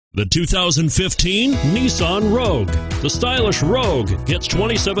The 2015 Nissan Rogue. The stylish Rogue gets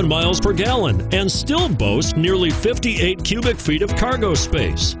 27 miles per gallon and still boasts nearly 58 cubic feet of cargo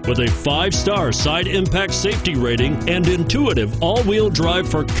space. With a 5-star side impact safety rating and intuitive all-wheel drive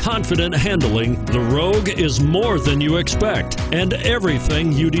for confident handling, the Rogue is more than you expect and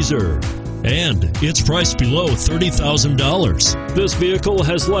everything you deserve. And it's priced below $30,000. This vehicle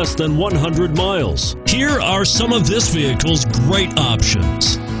has less than 100 miles. Here are some of this vehicle's great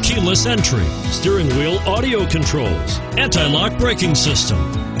options: keyless entry, steering wheel audio controls, anti-lock braking system,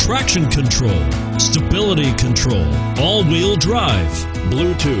 traction control, stability control, all-wheel drive,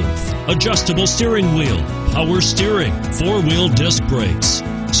 Bluetooth, adjustable steering wheel, power steering, 4-wheel disc brakes.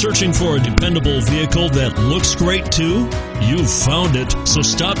 Searching for a dependable vehicle that looks great too? You've found it, so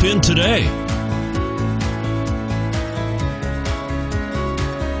stop in today.